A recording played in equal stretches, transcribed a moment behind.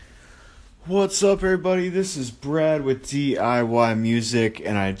What's up, everybody? This is Brad with DIY Music,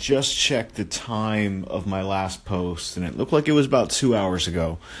 and I just checked the time of my last post, and it looked like it was about 2 hours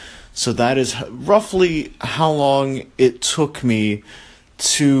ago. So that is roughly how long it took me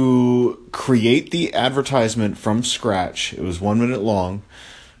to create the advertisement from scratch. It was 1 minute long.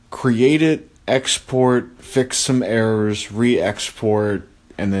 Create it, export, fix some errors, re-export,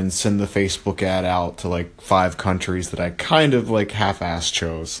 and then send the Facebook ad out to like 5 countries that I kind of like half-ass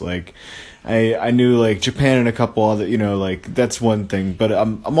chose. Like I knew like Japan and a couple other, like that's one thing, but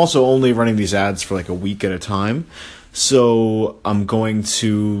I'm also only running these ads for like a week at a time. So I'm going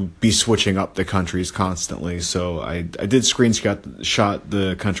to be switching up the countries constantly. So I did shot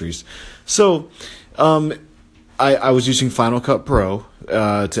the countries. So I was using Final Cut Pro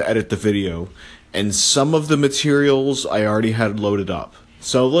to edit the video, and some of the materials I already had loaded up.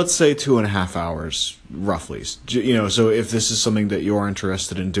 So let's say 2.5 hours, roughly. So if this is something that you're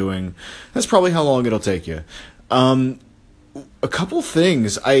interested in doing, that's probably how long it'll take you. A couple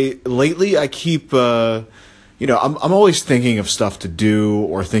things. Lately I keep, I'm always thinking of stuff to do,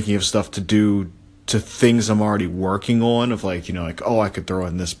 or thinking of stuff to do to things I'm already working on, of like, oh, I could throw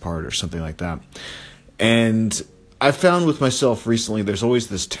in this part or something like that. And I found with myself recently, there's always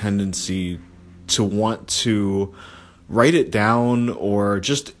this tendency to want to write it down, or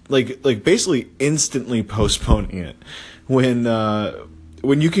just like basically instantly postponing it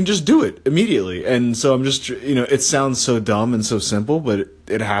when you can just do it immediately. And so I'm just, it sounds so dumb and so simple, but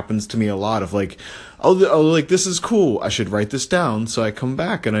it happens to me a lot of like, like this is cool, I should write this down. So I come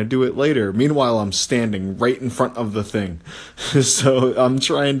back and I do it later. Meanwhile, I'm standing right in front of the thing. So I'm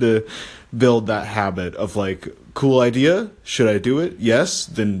trying to build that habit of like, cool idea, should I do it? Yes,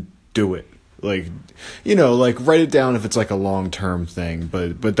 then do it. Like, write it down if it's like a long-term thing,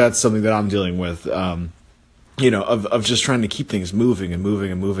 but that's something that I'm dealing with, of just trying to keep things moving and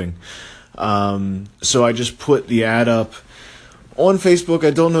moving and moving. So I just put the ad up on Facebook. I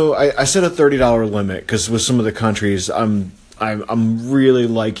don't know, I set a $30 limit, because with some of the countries, I'm really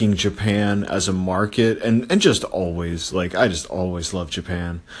liking Japan as a market, and just always, like, I just always love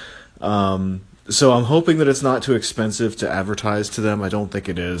Japan. So I'm hoping that it's not too expensive to advertise to them. I don't think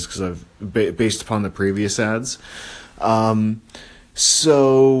it is, because based upon the previous ads.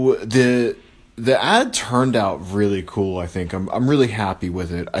 So the ad turned out really cool. I think I'm really happy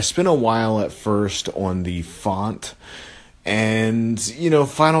with it. I spent a while at first on the font, and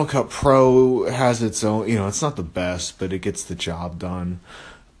Final Cut Pro has its own. It's not the best, but it gets the job done.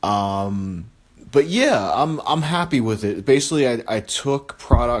 But yeah, I'm happy with it. Basically, I took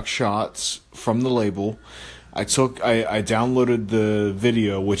product shots from the label. I downloaded the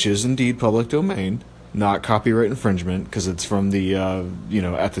video, which is indeed public domain, not copyright infringement, because it's from the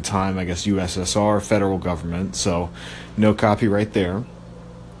at the time, I guess, USSR federal government, so no copyright there.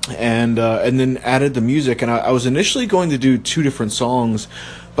 And then added the music, and I was initially going to do 2 different songs,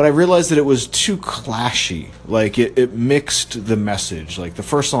 but I realized that it was too clashy. Like, it mixed the message. Like, the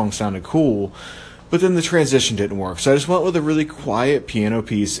first song sounded cool, but then the transition didn't work. So I just went with a really quiet piano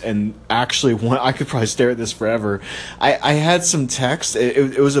piece, and actually, I could probably stare at this forever. I had some text.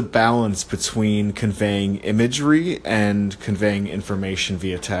 It was a balance between conveying imagery and conveying information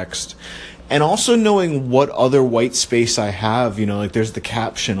via text. And also knowing what other white space I have, like there's the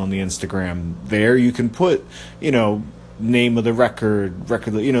caption on the Instagram. There you can put, name of the record,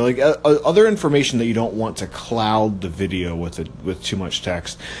 like other information that you don't want to cloud the video with too much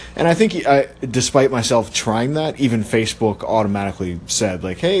text. And I think, despite myself trying that, even Facebook automatically said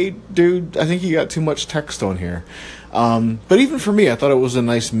like, hey, dude, I think you got too much text on here. But even for me, I thought it was a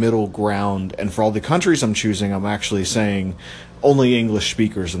nice middle ground. And for all the countries I'm choosing, I'm actually saying only English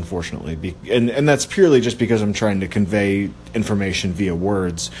speakers, unfortunately. And that's purely just because I'm trying to convey information via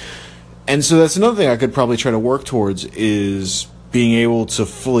words. And so that's another thing I could probably try to work towards, is being able to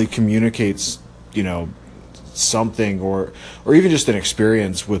fully communicate, something, or even just an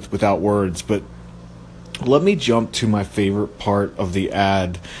experience without words. But let me jump to my favorite part of the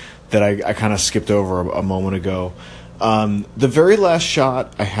ad that I kind of skipped over a moment ago. The very last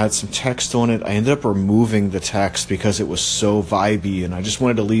shot, I had some text on it. I ended up removing the text because it was so vibey, and I just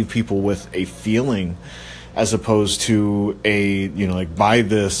wanted to leave people with a feeling, as opposed to a, like, buy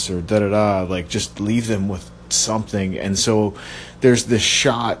this or da-da-da, like, just leave them with something. And so there's this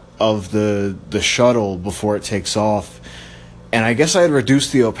shot of the shuttle before it takes off, and I guess I had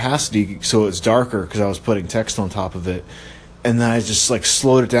reduced the opacity so it's darker because I was putting text on top of it, and then I just, like,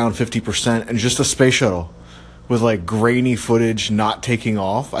 slowed it down 50%, and just a space shuttle with, like, grainy footage not taking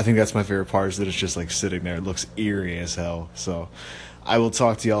off. I think that's my favorite part, is that it's just, like, sitting there. It looks eerie as hell. So I will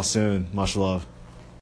talk to y'all soon. Much love.